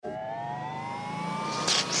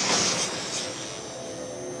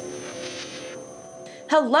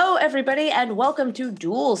Hello, everybody, and welcome to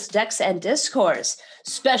Duels, Decks, and Discourse,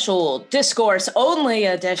 special Discourse-only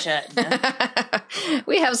edition.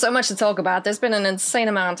 We have so much to talk about. There's been an insane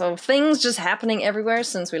amount of things just happening everywhere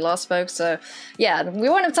since we last spoke, so yeah, we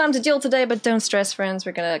won't have time to duel today, but don't stress, friends.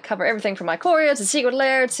 We're going to cover everything from Ikoria to Secret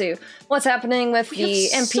Lair to what's happening with the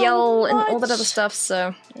MPL and all that other stuff,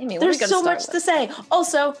 so Amy, what are we going to start with? There's so much to say.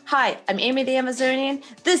 Also, hi, I'm Amy the Amazonian,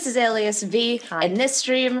 this is Alias V, and this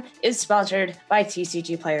stream is sponsored by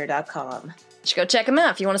TCGplayer.com. You should go check them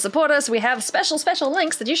out. If you want to support us, we have special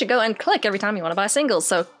links that you should go and click every time you want to buy singles.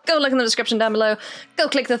 So go look in the description down below. Go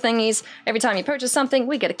click the thingies. Every time you purchase something,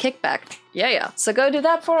 we get a kickback. Yeah. So go do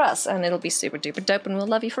that for us, and it'll be super duper dope, and we'll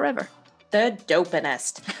love you forever. The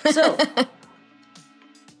dopinest. So,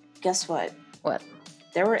 guess what? What?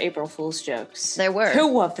 There were April Fool's jokes. There were.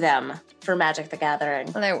 2 of them for Magic the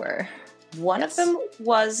Gathering. There were. One of them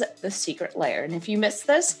was The Secret Lair, and if you missed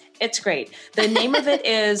this, it's great. The name of it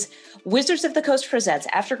is Wizards of the Coast presents,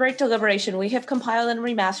 after great deliberation, we have compiled and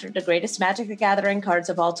remastered the greatest Magic the Gathering cards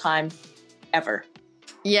of all time, ever.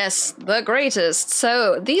 Yes, the greatest.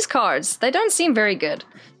 So, these cards, they don't seem very good.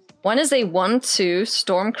 One is a 1/2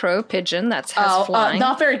 Stormcrow Pigeon that has flying.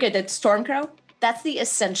 Not very good. That's Stormcrow. That's the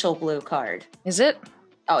essential blue card. Is it?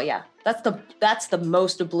 Oh, yeah. That's the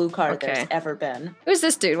most blue card there's ever been. Who's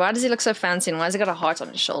this dude? Why does he look so fancy and why has he got a heart on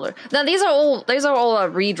his shoulder? Now these are all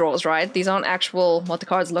redraws, right? These aren't actual what the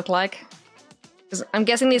cards look like. 'Cause I'm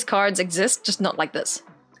guessing these cards exist, just not like this.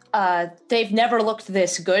 They've never looked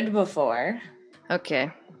this good before. Okay,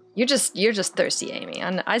 you're just thirsty, Amy.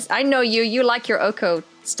 I know you. You like your Oko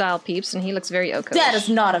style peeps, and he looks very Oko. That is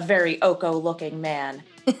not a very Oko looking man.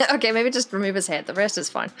 Okay, maybe just remove his head. The rest is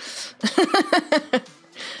fine.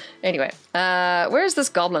 Anyway, where's this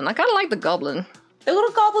goblin? I kind of like the goblin. The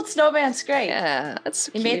little goblin snowman's great. Yeah, that's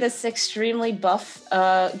cute. He made this extremely buff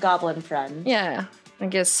goblin friend. Yeah. I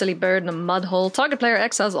guess silly bird in a mud hole. Target player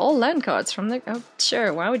exiles all land cards from the... Oh,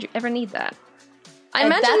 sure. Why would you ever need that? I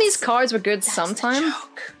imagine these cards were good sometime. The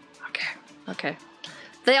joke. Okay.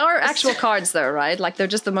 They are actual cards, though, right? Like, they're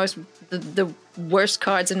just the worst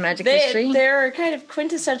cards in Magic history. They're kind of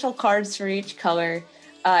quintessential cards for each color,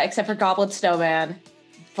 except for Goblin Snowman.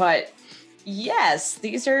 But yes,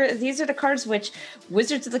 these are the cards which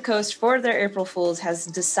Wizards of the Coast, for their April Fools, has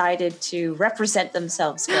decided to represent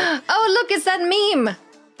themselves with. Oh, look, it's that meme.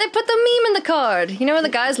 They put the meme in the card. You know when the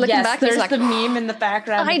guy's looking back, there's he's like, the meme in the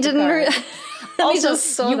background. I didn't. Also,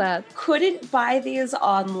 just saw that. You couldn't buy these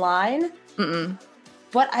online.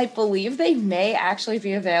 But I believe they may actually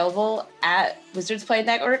be available at Wizards Play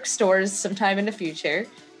Network stores sometime in the future.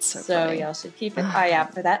 So y'all should keep an eye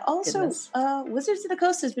out for that. Also, Wizards of the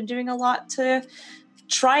Coast has been doing a lot to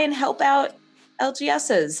try and help out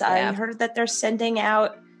LGSs. Yeah. I heard that they're sending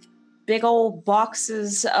out big old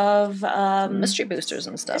boxes of mystery boosters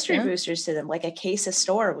and stuff. Mystery boosters to them, like a case of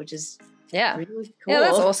store, which is really cool. Yeah,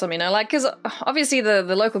 that's awesome. You know, like, because obviously the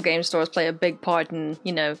local game stores play a big part in,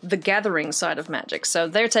 you know, the gathering side of Magic. So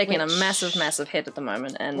they're taking a massive hit at the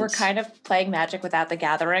moment. And we're kind of playing Magic without the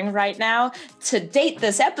gathering right now. To date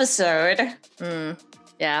this episode.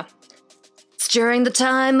 Yeah. It's during the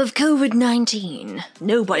time of COVID-19.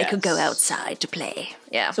 Nobody could go outside to play.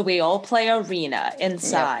 Yeah. So we all play Arena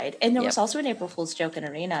inside. Yep. And there was also an April Fool's joke in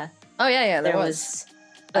Arena. Oh, yeah, there was.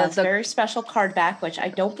 A very special card back, which I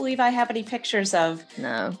don't believe I have any pictures of.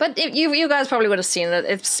 No, but you guys probably would have seen it.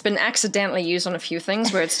 It's been accidentally used on a few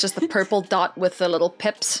things where it's just the purple dot with the little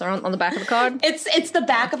pips on the back of the card. It's the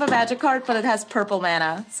back of a Magic card, but it has purple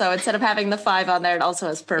mana. So instead of having the 5 on there, it also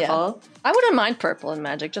has purple. Yeah. I wouldn't mind purple in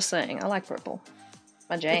Magic, just saying. I like purple.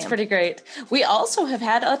 My jam. It's pretty great. We also have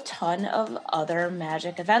had a ton of other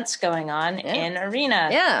Magic events going on in Arena.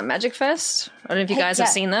 Yeah, Magic Fest. I don't know if you guys have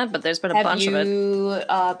seen that, but there's been a bunch of it. Have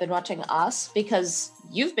you been watching us? Because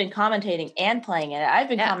you've been commentating and playing in it. I've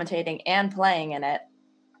been commentating and playing in it.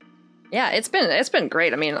 Yeah, it's been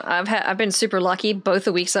great. I mean, I've been super lucky. Both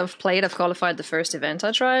the weeks I've played, I've qualified the first event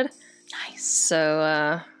I tried. Nice.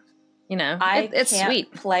 So, you know, it's can't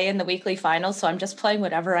sweet. Play in the weekly finals, so I'm just playing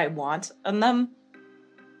whatever I want on them.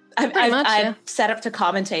 I've set up to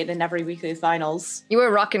commentate in every weekly finals. You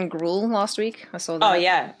were rocking Gruul last week. I saw that. Oh,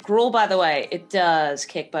 yeah. Gruul, by the way, it does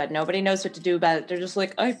kick butt. Nobody knows what to do about it. They're just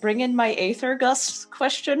like, I bring in my Aether Gust ?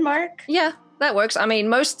 Yeah, that works. I mean,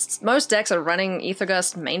 most decks are running Aether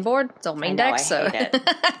Gust main board. It's all main deck, so... I hate it.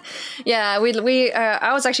 Yeah,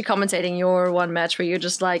 I was actually commentating your one match where you're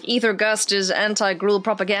just like, Aether Gust is anti-Gruul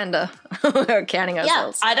propaganda. We're canning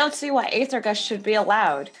ourselves. Yeah, I don't see why Aether Gust should be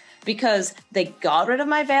allowed. Because they got rid of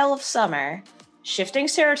my Veil of Summer. Shifting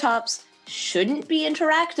Ceratops shouldn't be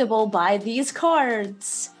interactable by these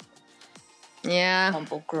cards. Yeah.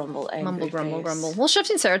 Mumble, grumble, angry Mumble, grumble, face. grumble. Well,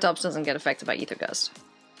 Shifting Ceratops doesn't get affected by Ether Gust.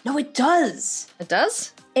 No, it does. It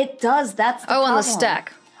does? It does. That's the problem. On the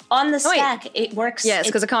stack. On the stack, it works. Yeah, it's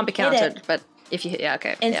because it can't be counted. But if you,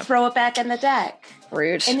 okay. And throw it back in the deck.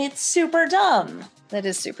 Rude. And it's super dumb. That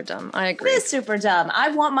is super dumb. I agree. It is super dumb. I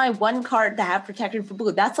want my one card to have protection for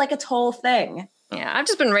blue. That's like its whole thing. Yeah, I've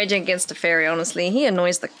just been raging against Teferi, honestly. He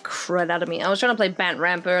annoys the crud out of me. I was trying to play Bant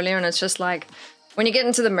Ramp earlier, and it's just like, when you get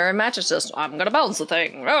into the mirror match, it's just, I'm gonna bounce the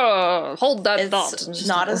thing. Oh, hold that thought. It's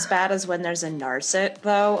not as bad as when there's a Narset,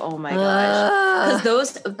 though. Oh my gosh.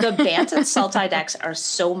 Because the Bant and Sultai decks are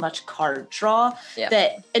so much card draw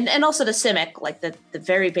that, and also the Simic, like the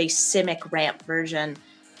very base Simic ramp version,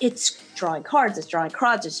 it's drawing cards, it's drawing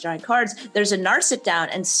cards, it's drawing cards. There's a Narset down,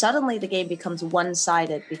 and suddenly the game becomes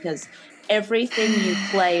one-sided because everything you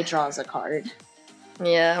play draws a card.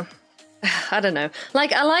 Yeah. I don't know.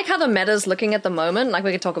 Like, I like how the meta's looking at the moment. Like,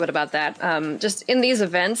 we could talk a bit about that. Just in these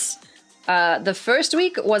events, the first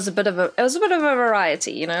week was a bit of a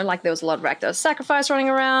variety, you know? Like, there was a lot of Rakdos Sacrifice running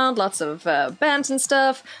around, lots of Bant and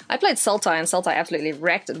stuff. I played Sultai, and Sultai absolutely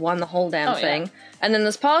wrecked it, won the whole damn thing. Yeah. And then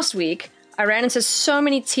this past week, I ran into so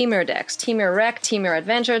many Temur decks. Temur Rec, Temur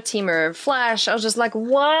Adventure, Temur Flash. I was just like,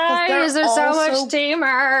 why is there so much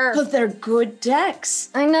Temur? Because they're good decks.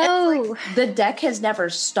 I know. Like, the deck has never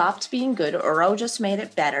stopped being good. Uro just made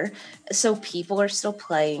it better. So people are still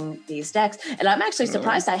playing these decks. And I'm actually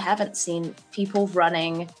surprised I haven't seen people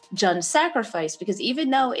running Jund Sacrifice, because even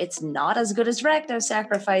though it's not as good as Rakdos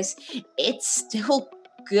Sacrifice, it's still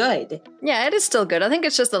good. Yeah, it is still good. I think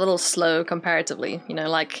it's just a little slow comparatively. You know,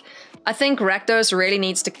 like, I think Rakdos really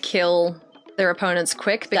needs to kill their opponents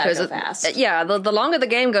quick, because fast. Yeah, the longer the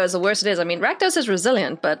game goes, the worse it is. I mean, Rakdos is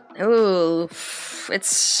resilient, but ooh,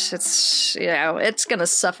 it's you know, it's gonna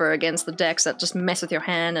suffer against the decks that just mess with your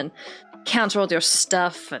hand and counter all your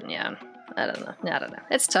stuff, and yeah, I don't know.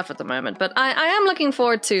 It's tough at the moment, but I am looking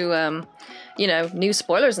forward to you know, new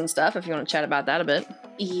spoilers and stuff. If you want to chat about that a bit.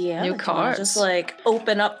 Yeah, new cards. Just like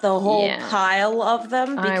open up the whole pile of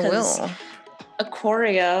them, because I will.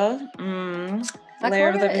 Ikoria, Lair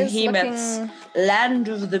of the Behemoths, Land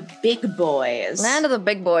of the Big Boys. Land of the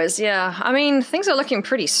Big Boys, yeah. I mean, things are looking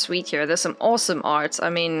pretty sweet here. There's some awesome art. I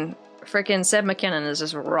mean, freaking Seb McKinnon is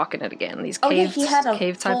just rocking it again. These cave, he had a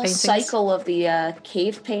cave type full paintings. Cycle of the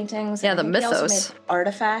cave paintings. Yeah, the mythos. He also made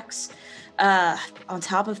artifacts. On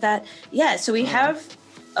top of that, so we have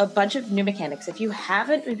a bunch of new mechanics. If you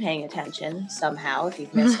haven't been paying attention somehow, if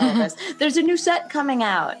you've missed all this, there's a new set coming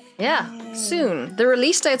out. Yeah, soon. The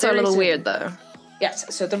release dates are a little weird, though.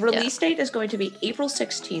 Yes, so the release date is going to be April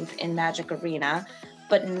 16th in Magic Arena,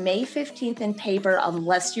 but May 15th in paper,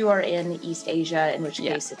 unless you are in East Asia, in which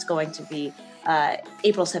case it's going to be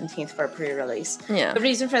April 17th for a pre-release. Yeah. The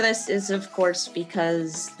reason for this is, of course,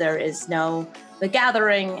 because there is no The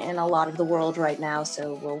Gathering in a lot of the world right now,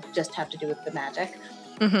 so we'll just have to do with the Magic.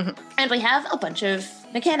 And we have a bunch of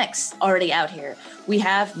mechanics already out here. We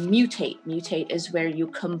have Mutate. Mutate is where you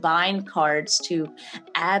combine cards to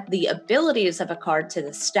add the abilities of a card to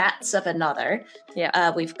the stats of another.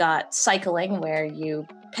 Yeah. We've got Cycling, where you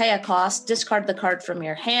pay a cost, discard the card from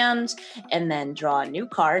your hand, and then draw a new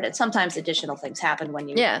card. And sometimes additional things happen when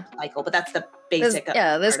you cycle, but that's the basic.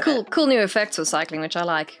 There's cool new effects with cycling, which I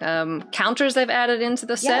like. Counters they've added into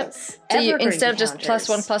the set. So you, instead of just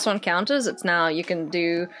 +1/+1 counters, it's now you can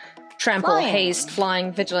do trample, haste,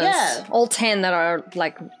 flying, vigilance, all 10 that are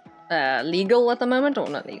like legal at the moment, or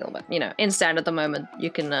not legal, but you know, in standard at the moment, you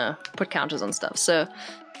can put counters on stuff. So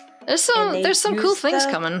there's some cool things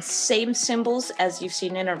coming. Same symbols as you've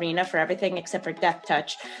seen in Arena for everything except for Death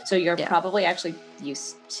Touch. So you're probably actually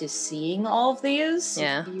used to seeing all of these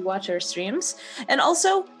if you watch our streams. And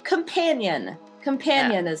also Companion.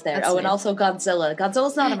 Companion is there. And also Godzilla.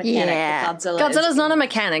 Godzilla's not a mechanic. Yeah. Godzilla's not a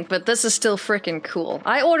mechanic, but this is still freaking cool.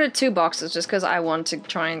 I ordered 2 boxes just because I want to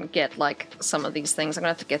try and get like some of these things. I'm gonna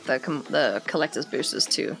have to get the collector's boosters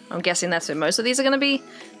too. I'm guessing that's where most of these are gonna be.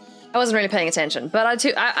 I wasn't really paying attention, but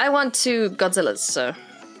I want 2 Godzillas, so...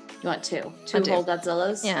 You want 2? 2 whole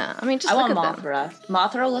Godzillas? Yeah, I mean, just I look want at Mothra. Them.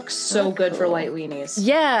 Mothra looks so good for white weenies.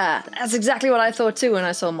 Yeah, that's exactly what I thought too when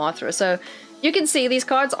I saw Mothra. So you can see these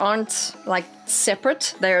cards aren't like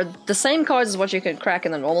separate. They're the same cards as what you can crack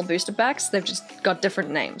in the normal booster packs. They've just got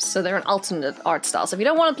different names. So they're an alternate art style. So if you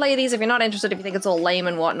don't want to play these, if you're not interested, if you think it's all lame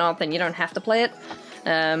and whatnot, then you don't have to play it.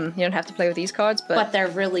 You don't have to play with these cards, but they're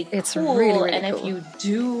really cool. It's really and cool. If you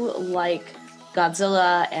do like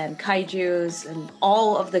Godzilla and kaijus and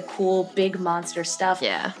all of the cool big monster stuff.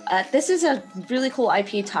 This is a really cool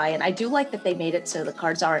IP tie, and I do like that they made it so the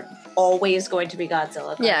cards aren't always going to be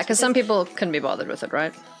Godzilla cards. Yeah, because some people couldn't be bothered with it,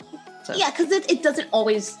 right? So. Yeah, because it doesn't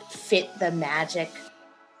always fit the magic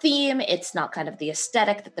theme. It's not kind of the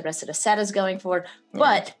aesthetic that the rest of the set is going for. Yeah.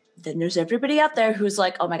 But then there's everybody out there who's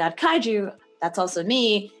like, oh my god, kaiju, that's also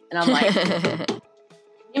me. And I'm like,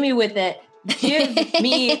 give me with it. Give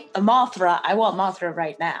me a Mothra. I want Mothra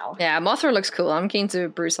right now. Yeah, Mothra looks cool. I'm keen to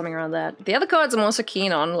brew something around that. The other cards I'm also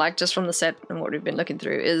keen on, like just from the set and what we've been looking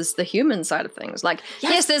through, is the human side of things. Like,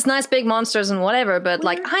 yes there's nice big monsters and whatever, but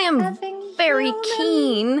like I am very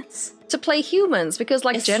keen to play humans because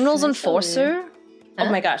like General's Enforcer. Oh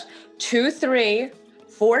my gosh. 2/3,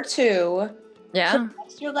 4/2. Yeah.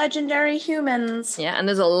 Your legendary humans. Yeah, and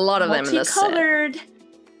there's a lot of them in this set. Multicolored.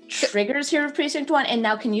 Triggers Hero of Precinct 1, and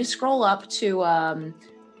now can you scroll up to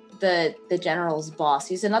the General's boss?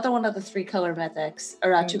 He's another one of the 3-color mythics,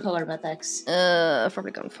 or 2-color mythics. I've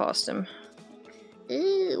probably gone past him.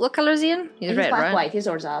 What color is he in? He's red, black, right? white. He's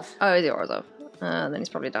Orzhov. Oh, he's Orzhov. Then he's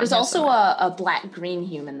probably down. There's also a black-green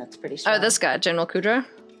human that's pretty strong. Oh, this guy, General Kudra?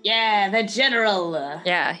 Yeah, the General.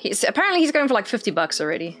 Yeah, apparently he's going for like $50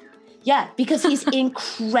 already. Yeah, because he's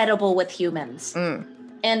incredible with humans.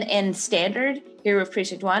 And standard Hero of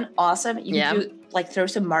Precinct 1, awesome. You can do like throw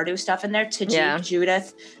some Mardu stuff in there. Tajik,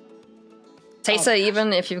 Judith. Teysa,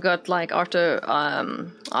 even if you've got like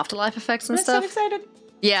afterlife effects and stuff. I'm so excited.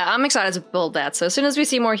 Yeah, I'm excited to build that. So as soon as we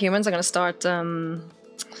see more humans, I'm gonna start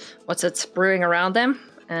brewing around them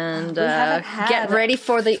and get ready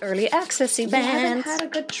for the early access event. We haven't had a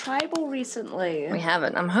good tribal recently. We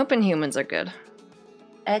haven't. I'm hoping humans are good.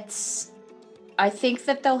 I think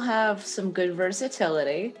that they'll have some good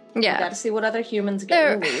versatility. Yeah. We gotta see what other humans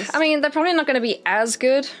get released. I mean, they're probably not going to be as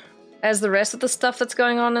good as the rest of the stuff that's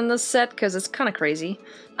going on in this set, because it's kind of crazy.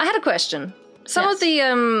 I had a question. Some of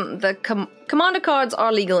the commander cards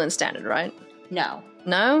are legal in standard, right? No.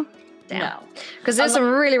 No? Damn. No. Because there's some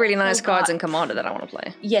really, really nice cards in commander that I want to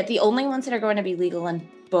play. Yeah, the only ones that are going to be legal in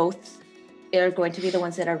both are going to be the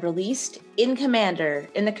ones that are released in Commander,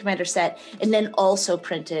 in the Commander set, and then also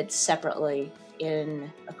printed separately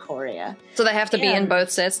in Ikoria. So they have to be in both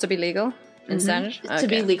sets to be legal in Standard? Okay. To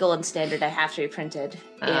be legal in Standard, I have to be printed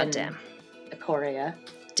in Ikoria.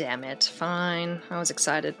 Damn it. Fine. I was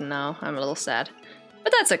excited, and now I'm a little sad.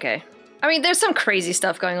 But that's okay. I mean, there's some crazy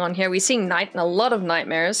stuff going on here. We're seeing a lot of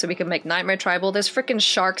nightmares, so we can make Nightmare Tribal. There's freaking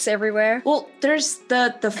sharks everywhere. Well, there's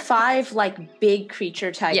the 5, like, big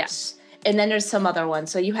creature types. Yeah. And then there's some other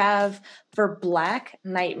ones. So you have, for black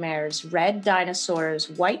nightmares, red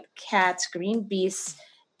dinosaurs, white cats, green beasts,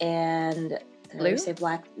 and blue? Did I say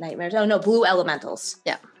black nightmares? Oh, no, blue elementals.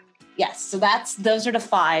 Yeah. Yes, so those are the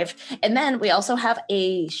 5. And then we also have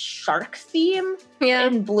a shark theme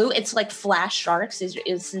in blue. It's like Flash Sharks, since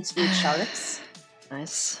we sharks.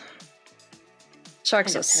 Nice.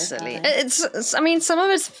 Sharks are silly. I mean, some of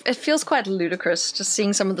it feels quite ludicrous just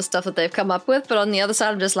seeing some of the stuff that they've come up with, but on the other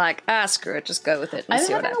side, I'm just like, screw it, just go with it and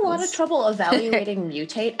see what happens. I'm having a lot of trouble evaluating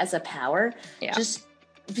Mutate as a power, just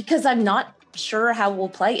because I'm not sure how we'll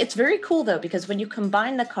play. It's very cool, though, because when you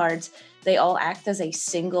combine the cards, they all act as a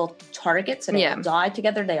single target, so they all die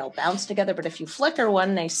together, they all bounce together, but if you flicker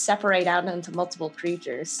one, they separate out into multiple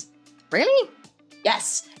creatures. Really?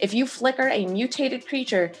 Yes, if you flicker a mutated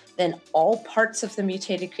creature, then all parts of the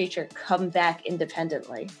mutated creature come back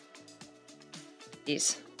independently.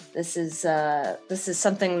 Jeez. This is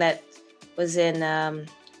something that was in I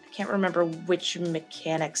can't remember which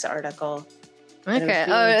mechanics article. Okay.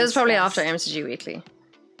 It was probably after MCG Weekly.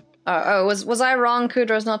 Was I wrong?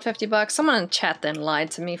 Kudra's not $50. Someone in chat then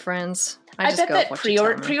lied to me, friends. I bet that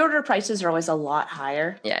pre-order prices are always a lot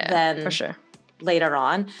higher than for sure. Later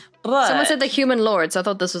on. But someone said the Human Lord, so I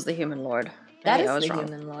thought this was the Human Lord. That is the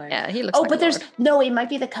Human Lord. Yeah, he looks like but it might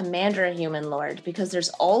be the Commander Human Lord, because there's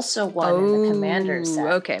also one in the Commander set.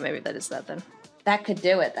 Okay, maybe that is that then. That could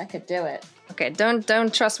do it. Okay,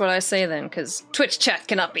 don't trust what I say then, because Twitch chat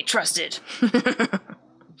cannot be trusted.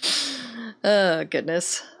 Oh,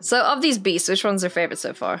 goodness. So, of these beasts, which one's your favorite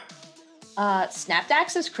so far?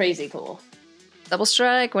 Snapdax is crazy cool. Double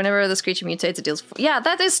strike, whenever this creature mutates, it deals 4. Yeah,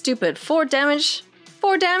 that is stupid. 4 damage?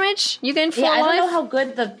 4 damage? You gain 4 life? I don't know how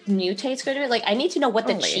good the mutate's going to be. Like, I need to know what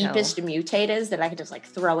the cheapest mutate is that I can just, like,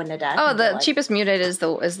 throw in the deck. Oh, the cheapest mutate is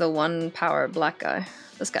the 1 power black guy.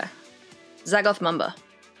 This guy. Zagoth Mamba.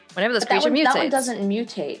 Whenever this creature mutates. That one doesn't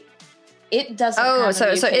mutate. It doesn't.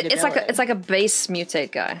 It's like a base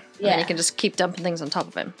mutate guy. Yeah. And you can just keep dumping things on top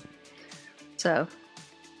of him. So,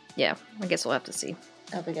 yeah, I guess we'll have to see.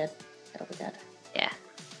 That'll be good. Yeah.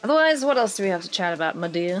 Otherwise, what else do we have to chat about, my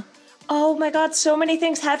dear? Oh my god, so many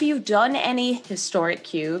things. Have you done any historic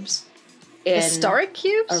cubes? Historic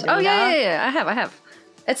cubes? Arena? Oh, yeah. I have.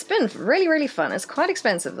 It's been really, really fun. It's quite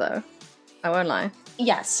expensive, though. I won't lie.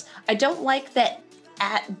 Yes. I don't like that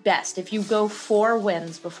at best, if you go 4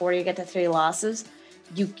 wins before you get to 3 losses,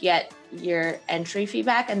 you get your entry fee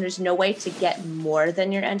back, and there's no way to get more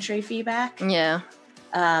than your entry fee back. Yeah.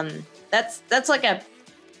 That's like a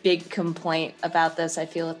big complaint about this. I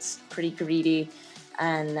feel it's pretty greedy.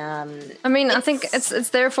 And I mean, I think it's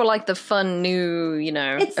there for like the fun new,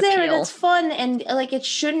 it's appeal. there and it's fun, and like it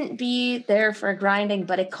shouldn't be there for grinding,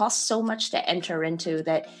 but it costs so much to enter into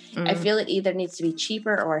that I feel it either needs to be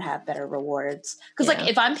cheaper or have better rewards. Because like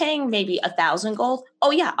if I'm paying maybe 1,000 gold, oh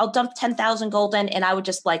yeah, I'll dump 10,000 gold in, and I would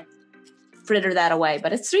just like fritter that away.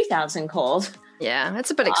 But it's 3,000 gold. Yeah, it's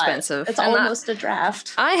a bit expensive. It's almost a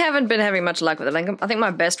draft. I haven't been having much luck with it. Like, I think my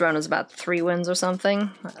best run was about 3 wins or something.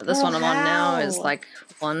 This one I'm on now is like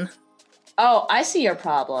 1. Oh, I see your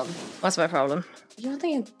problem. What's my problem? You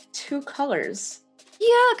only have 2 colors.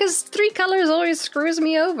 Yeah, because 3 colors always screws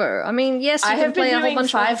me over. I mean, yes, you can play a whole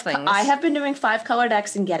bunch of things. I have been doing 5 color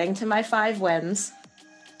decks and getting to my 5 wins.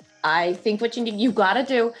 I think what you gotta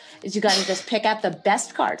do is you gotta just pick out the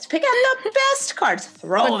best cards. Pick out the best cards.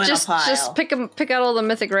 Throw them in a pile. Just pick out all the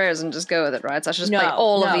mythic rares and just go with it, right? So I should just play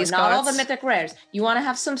all of these cards. Not all the mythic rares. You want to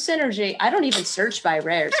have some synergy. I don't even search by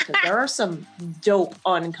rares because there are some dope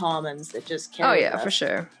uncommons that just carry. Oh yeah, for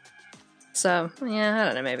sure. So yeah, I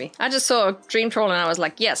don't know. Maybe I just saw Dream Troll and I was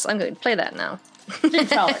like, yes, I'm going to play that now. Dream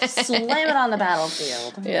Troll, slam it on the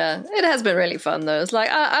battlefield. Yeah, it has been really fun though. It's like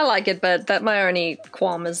I like it, but that my only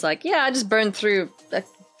qualm is like, yeah, I just burned through a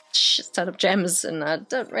shit ton of gems, and I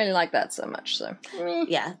don't really like that so much. So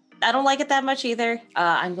yeah, I don't like it that much either.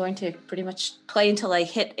 I'm going to pretty much play until I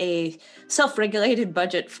hit a self-regulated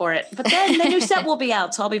budget for it. But then the new set will be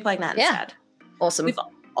out, so I'll be playing that instead. Awesome. We've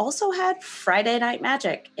also had Friday Night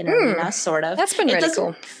Magic in Arena, sort of. That's been really cool.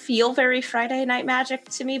 It doesn't feel very Friday Night Magic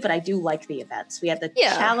to me, but I do like the events. We had the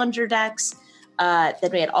Challenger decks. Then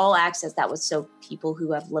we had All Access. That was so people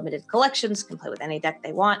who have limited collections can play with any deck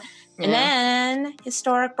they want. Yeah. And then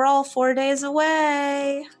Historic Brawl 4 days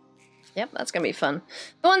away. Yep, that's going to be fun.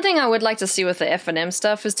 The one thing I would like to see with the F&M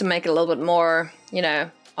stuff is to make it a little bit more,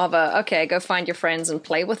 of a, go find your friends and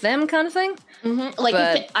play with them kind of thing. Mm-hmm. Like,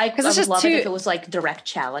 I would love it if it was like direct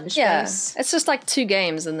challenge base. It's just like 2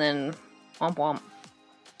 games and then womp womp.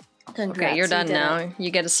 Congrats, okay, you're done now.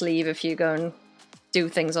 You get a sleeve if you go and do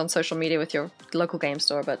things on social media with your local game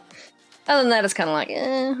store, but other than that, it's kind of like,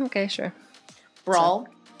 okay, sure. Brawl,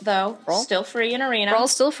 still free in Arena.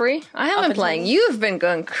 Brawl's still free. I haven't been playing. You've been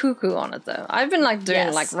going cuckoo on it, though. I've been like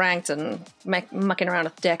doing like ranked and mucking around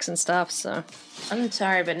with decks and stuff, so. I'm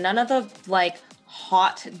sorry, but none of the like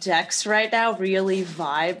hot decks right now really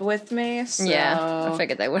vibe with me. So. Yeah, I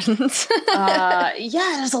figured they wouldn't.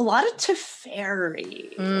 There's a lot of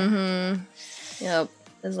Teferi. Mm-hmm. Yep,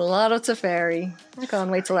 there's a lot of Teferi. I can't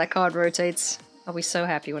wait till that card rotates. I'll be so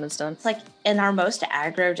happy when it's done. It's like in our most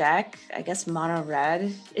aggro deck, I guess mono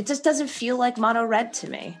red. It just doesn't feel like mono red to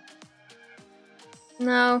me.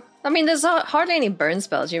 No, I mean there's hardly any burn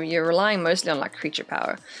spells. You're relying mostly on like creature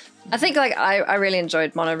power. I think like I really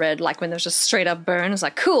enjoyed mono red, like when there's just straight up burn. It's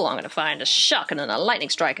like, cool, I'm gonna find a shock and then a lightning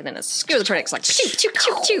strike and then a skewer the critics like pew pew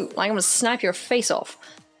pew pew. Like I'm gonna snipe your face off.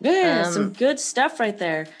 Yeah, some good stuff right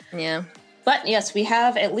there. Yeah. But yes, we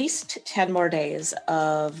have at least 10 more days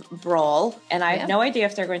of Brawl, and I have no idea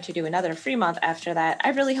if they're going to do another free month after that. I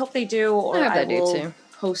really hope they do, or I will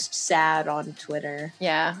post sad on Twitter.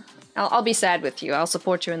 Yeah, I'll be sad with you. I'll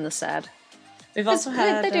support you in the sad. We've also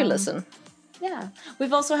had... They do listen. Yeah.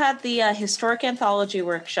 We've also had the Historic Anthology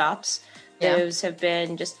workshops. Those have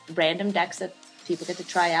been just random decks that people get to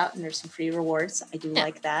try out, and there's some free rewards. I do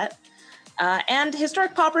like that. And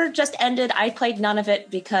Historic Pauper just ended. I played none of it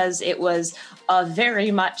because it was a very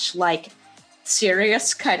much like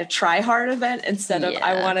serious kind of try-hard event instead of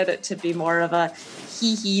I wanted it to be more of a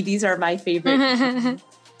hee-hee, these are my favorite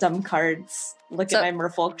dumb cards. Look at my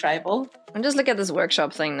Merfolk Tribal. I'm just looking at this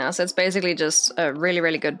workshop thing now. So it's basically just a really,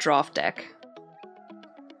 really good draft deck.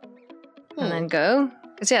 And then go.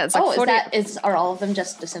 Because it's like 40... are all of them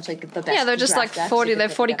just essentially the best? Yeah, they're just like 40, they're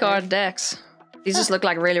 40 card decks. These just look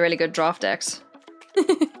like really, really good draft decks.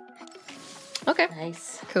 Okay.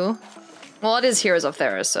 Nice. Cool. Well, it is Heroes of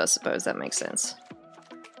Theros, so I suppose that makes sense.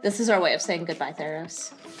 This is our way of saying goodbye,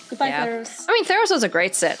 Theros. Goodbye, Theros. I mean, Theros was a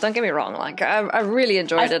great set. Don't get me wrong. Like, I really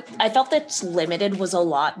enjoyed it. I felt that Limited was a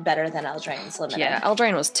lot better than Eldraine's Limited. Yeah,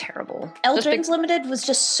 Eldraine was terrible. Eldraine's Limited was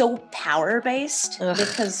just so power-based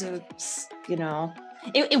because, it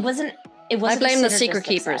wasn't... I blame the Secret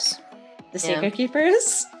Keepers. The Secret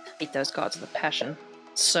Keepers? Hate those cards with a passion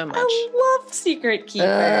so much. I love Secret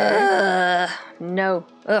Keeper. No.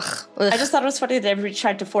 Ugh. I just thought it was funny that everybody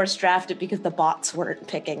tried to force draft it because the bots weren't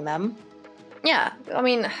picking them. Yeah, I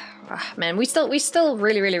mean, man, we still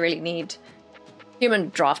really, really, really need Human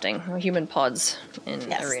drafting or human pods in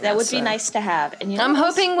Arena. That would be nice to have. And I'm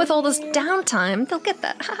hoping with all this downtime they'll get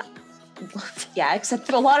that. Yeah,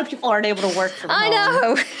 except a lot of people aren't able to work from home.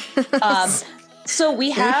 I know. So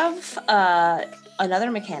we have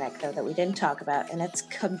another mechanic though that we didn't talk about, and it's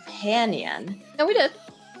companion. No, we did.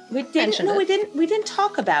 We didn't. No, we didn't. We didn't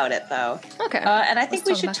talk about it though. Okay. And I think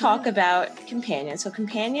we should talk about companion. So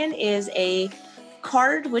companion is a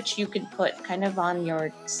card which you can put kind of on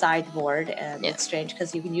your sideboard, and it's strange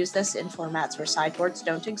because you can use this in formats where sideboards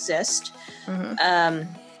don't exist. And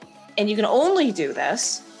you can only do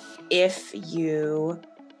this if you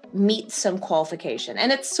meet some qualification.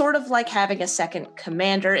 And it's sort of like having a second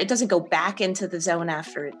commander. It doesn't go back into the zone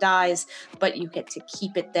after it dies, but you get to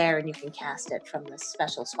keep it there and you can cast it from this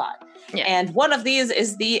special spot. Yeah. And one of these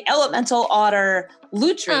is the Elemental Otter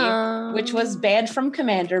Lutri, which was banned from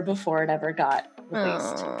Commander before it ever got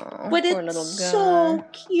released. But it's so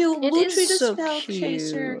cute. Lutri the Spell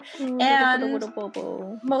Chaser.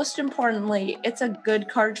 And most importantly, it's a good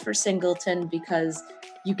card for Singleton because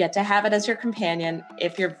you get to have it as your companion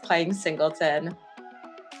if you're playing Singleton.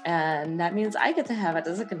 And that means I get to have it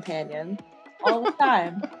as a companion all the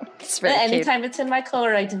time. It's very Anytime cute. it's in my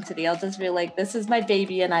color identity, I'll just be like, this is my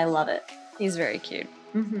baby and I love it. He's very cute.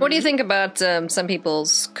 What do you think about some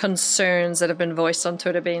people's concerns that have been voiced on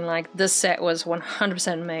Twitter being like, this set was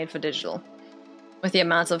 100% made for digital? With the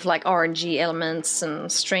amount of like RNG elements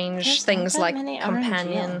and strange things like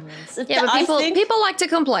companion. Yeah, but people like to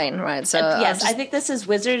complain, right? So yes, I think this is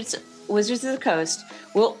Wizards of the Coast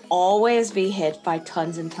will always be hit by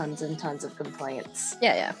tons and tons and tons of complaints.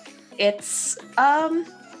 Yeah. It's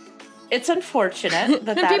unfortunate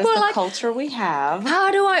that is the culture we have.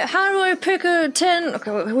 How do I pick a 10?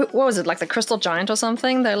 Okay, what was it, like the Crystal Giant or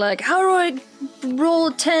something? They're like, how do I roll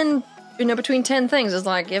a 10? Between 10 things. It's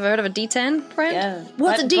like, you ever heard of a D10, friend? Yeah.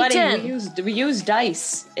 What's a D10? Buddy, we use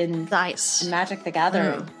dice in Magic the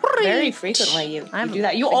Gathering. Very frequently you do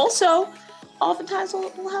that. You also oftentimes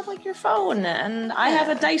will have like your phone, and I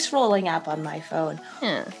have a dice rolling app on my phone.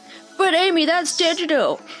 Yeah. But Amy, that's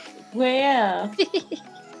digital. Well, yeah.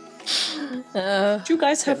 Do you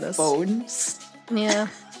guys have phones? Yeah.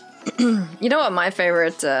 You know what my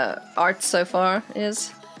favorite art so far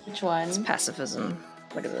is? Which one? It's pacifism.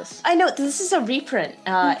 Look at this. I know, this is a reprint,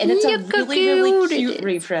 and it's a really cute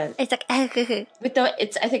reprint. It's like, I think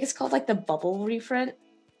it's called like the bubble reprint.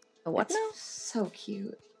 What now? So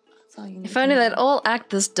cute. That's all you need. If only they'd all act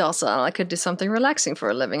this docile, I could do something relaxing for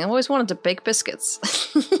a living. I've always wanted to bake biscuits.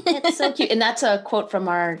 It's so cute. And that's a quote from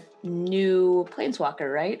our new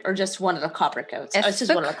Planeswalker, right? Or just one of the Coppercoats? It's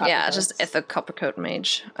just one of the Coppercoats. Yeah, just Etheric Coppercoat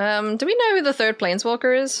Mage. Do we know who the third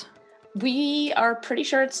Planeswalker is? We are pretty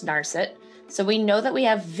sure it's Narset. So we know that we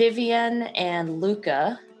have Vivian and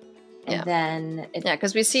Luca, and then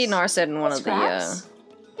because we see Narset in one of the.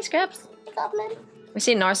 Hey, Scraps. Hey, Goblin. We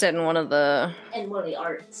see Narset in one of the. And one of the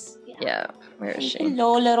arts. Yeah. Where is she?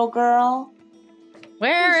 Hello, little girl.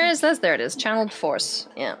 Where is this? There it is. Channeled Force.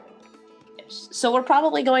 Yeah. So we're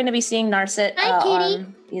probably going to be seeing Narset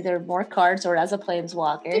on either more cards or as a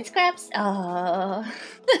Planeswalker. It's Scraps. Oh.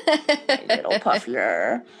 Little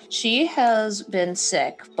Puffler. She has been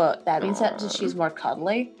sick, but that means that she's more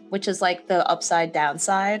cuddly, which is like the upside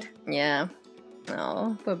downside. Yeah.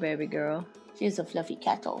 Oh, poor baby girl. She's a fluffy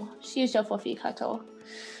cattle. She's a fluffy cattle.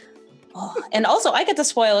 Oh, and also, I get to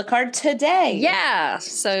spoil a card today. Yeah,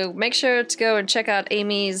 so make sure to go and check out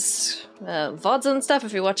Amy's VODs and stuff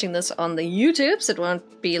if you're watching this on the YouTubes. It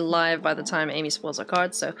won't be live by the time Amy spoils her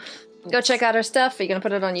card, so go check out her stuff. Are you going to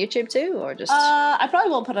put it on YouTube too, or just... I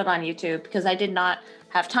probably won't put it on YouTube because I did not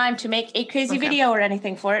have time to make a crazy video or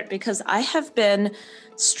anything for it because I have been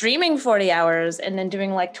streaming 40 hours and then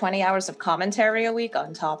doing like 20 hours of commentary a week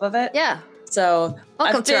on top of it. Yeah. So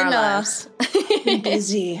Welcome to our lives. Been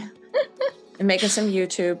busy. And making some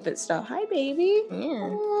YouTube stuff. Hi, baby.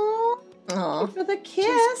 Yeah. Aww. For the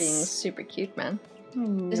kiss. She's being super cute, man.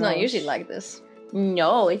 It's not usually like this.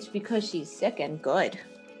 No, it's because she's sick and good.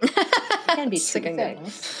 It can be sick and good.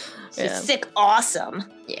 She's sick awesome.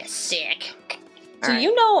 Yeah, sick. So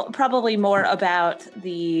you know probably more about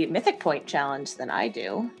the Mythic Point challenge than I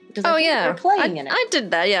do. We're playing in it. I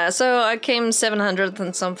did that, yeah. So I came 700th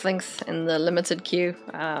and something in the limited queue.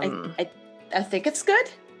 I think it's good.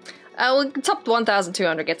 Top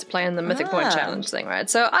 1,200 get to play in the Mythic Point challenge thing, right?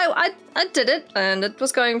 So I did it, and it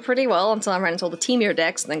was going pretty well until I ran into all the Temur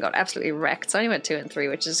decks and then got absolutely wrecked. So I only went 2 and 3,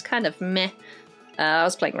 which is kind of meh. I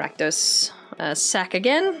was playing Rakdos Sack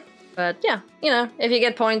again. But yeah, you know, if you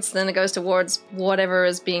get points, then it goes towards whatever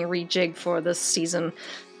is being rejigged for this season.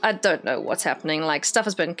 I don't know what's happening. Like, stuff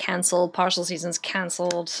has been cancelled, partial seasons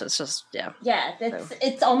cancelled. It's just, yeah. Yeah,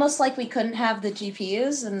 it's almost like we couldn't have the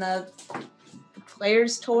GPs and the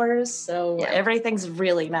players' tours, so everything's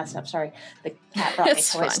really messed up. Sorry, the cat brought me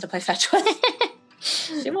toys to play fetch with.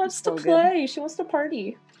 She wants to play. Good. She wants to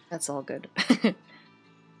party. That's all good.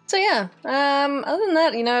 So yeah, other than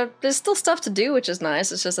that, you know, there's still stuff to do, which is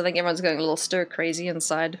nice. It's just I think everyone's going a little stir crazy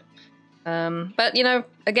inside. But you know,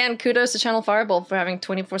 again, kudos to Channel Fireball for having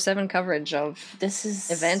 24/7 coverage of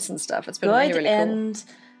events and stuff. It's been really, really cool. And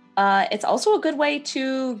it's also a good way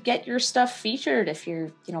to get your stuff featured if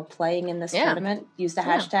you're, you know, playing in this tournament. Use the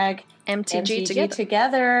hashtag MTG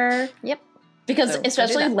together. Yep. Because so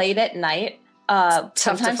especially late at night,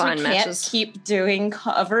 sometimes we can't keep doing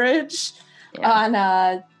coverage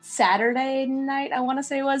on Saturday night. I want to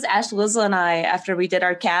say it was Ash, Lizzle, and I, after we did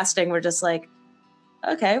our casting, we're just like,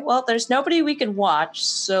 okay, well, there's nobody we can watch,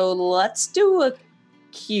 so let's do a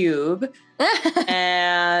cube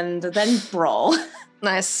and then brawl.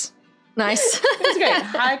 Nice. It's great.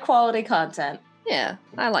 High quality content. Yeah,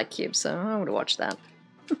 I like cubes, so I would watch that.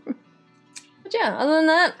 But yeah, other than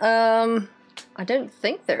that, I don't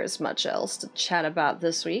think there's much else to chat about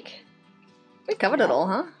this week. We covered it all,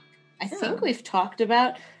 huh? I think we've talked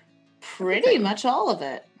about pretty much all of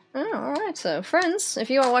it. Oh, alright, so friends, if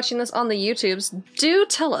you are watching this on the YouTubes, do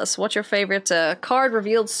tell us what your favorite card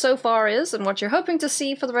revealed so far is and what you're hoping to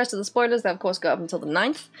see for the rest of the spoilers. That, of course, go up until the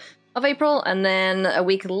 9th of April, and then a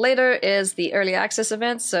week later is the Early Access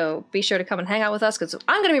event, so be sure to come and hang out with us, because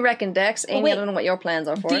I'm going to be wrecking decks. Amy, I don't know what your plans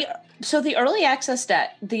are for it. So the Early Access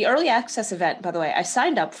event, by the way, I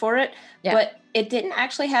signed up for it, but it didn't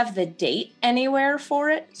actually have the date anywhere for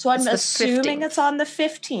it, so I'm assuming it's on the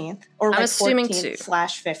 15th, or like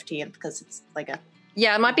 14th/15th, because it's like a...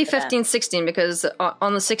 Yeah, it might be 15, 16, because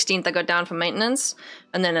on the 16th I go down for maintenance,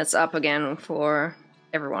 and then it's up again for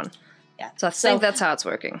everyone. Yeah. So I think that's how it's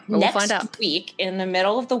working. But we'll find out. Next week, in the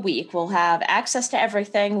middle of the week, we'll have access to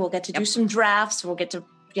everything. We'll get to do some drafts. We'll get to,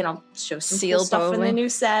 you know, show some cool stuff in the new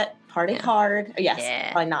set. Party card.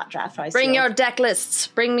 Yes, probably not draft. Bring your deck lists.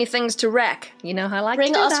 Bring me things to wreck. You know how I like to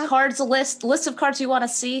do that. Bring us cards, a list of cards you want to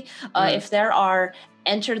see. If there are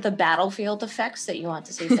enter the battlefield effects that you want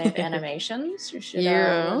to see, if they have animations, you should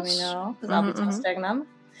let me know, because I'll be testing them.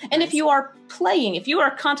 And if you are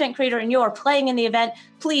a content creator and you are playing in the event,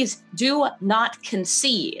 please do not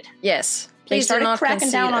concede. Yes. They started cracking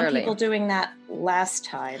down on people doing that last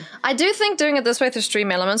time. I do think doing it this way through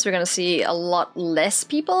Stream Elements, we're going to see a lot less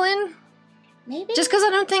people in. Maybe. Just because I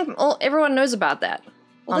don't think everyone knows about that.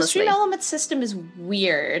 Well, honestly. The Stream Elements system is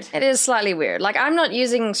weird. It is slightly weird. Like, I'm not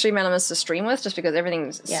using Stream Elements to stream with just because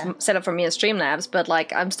everything's set up for me as Streamlabs, but,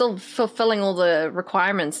 like, I'm still fulfilling all the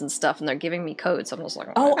requirements and stuff, and they're giving me code, so I'm just like...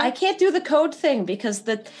 Oh, I can't do the code thing because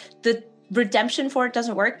the redemption for it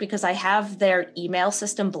doesn't work because I have their email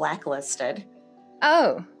system blacklisted.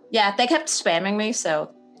 Oh. Yeah, they kept spamming me,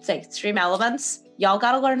 so, say, Stream Elements, y'all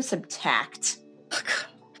gotta learn some tact.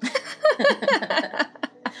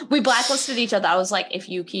 We blacklisted each other. I was like, if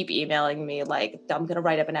you keep emailing me, like, I'm going to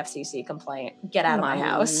write up an FCC complaint. Get out of my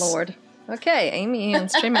house. Lord. Okay, Amy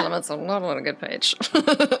and Stream Elements are not on a good page.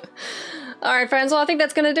 All right, friends. Well, I think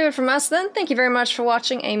that's going to do it from us then. Thank you very much for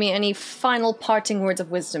watching. Amy, any final parting words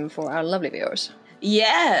of wisdom for our lovely viewers?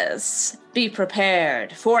 Yes. Be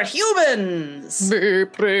prepared for humans. Be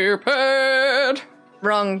prepared.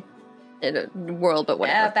 Wrong world, but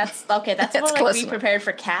whatever. Yeah, that's okay. That's more like be prepared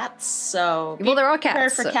for cats. So there are cats.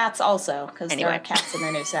 Prepared for cats also, because there are cats in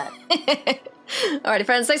their new set. Alrighty,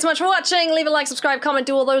 friends. Thanks so much for watching. Leave a like, subscribe, comment,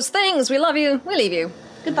 do all those things. We love you. We leave you.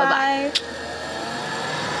 Goodbye. Bye-bye.